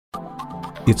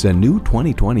It's a new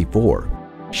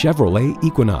 2024 Chevrolet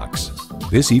Equinox.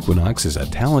 This Equinox is a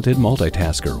talented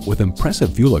multitasker with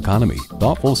impressive fuel economy,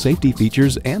 thoughtful safety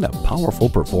features, and a powerful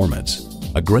performance.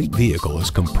 A great vehicle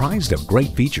is comprised of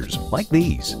great features like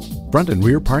these: front and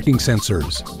rear parking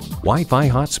sensors, Wi-Fi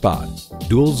hotspot,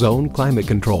 dual zone climate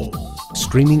control,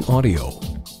 streaming audio,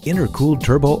 intercooled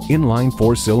turbo inline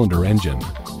 4-cylinder engine,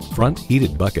 front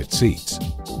heated bucket seats,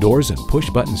 doors and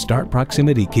push-button start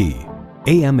proximity key,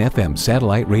 AM/FM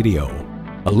satellite radio,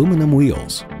 aluminum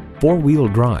wheels, 4-wheel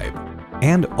drive,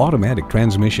 and automatic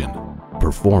transmission.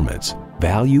 Performance,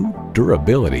 value,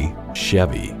 durability,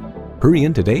 Chevy. Hurry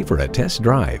in today for a test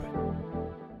drive.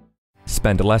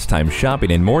 Spend less time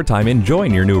shopping and more time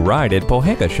enjoying your new ride at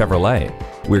Pohanka Chevrolet.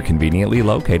 We're conveniently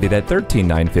located at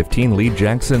 13915 Lee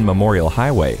Jackson Memorial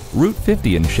Highway, Route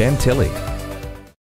 50 in Chantilly.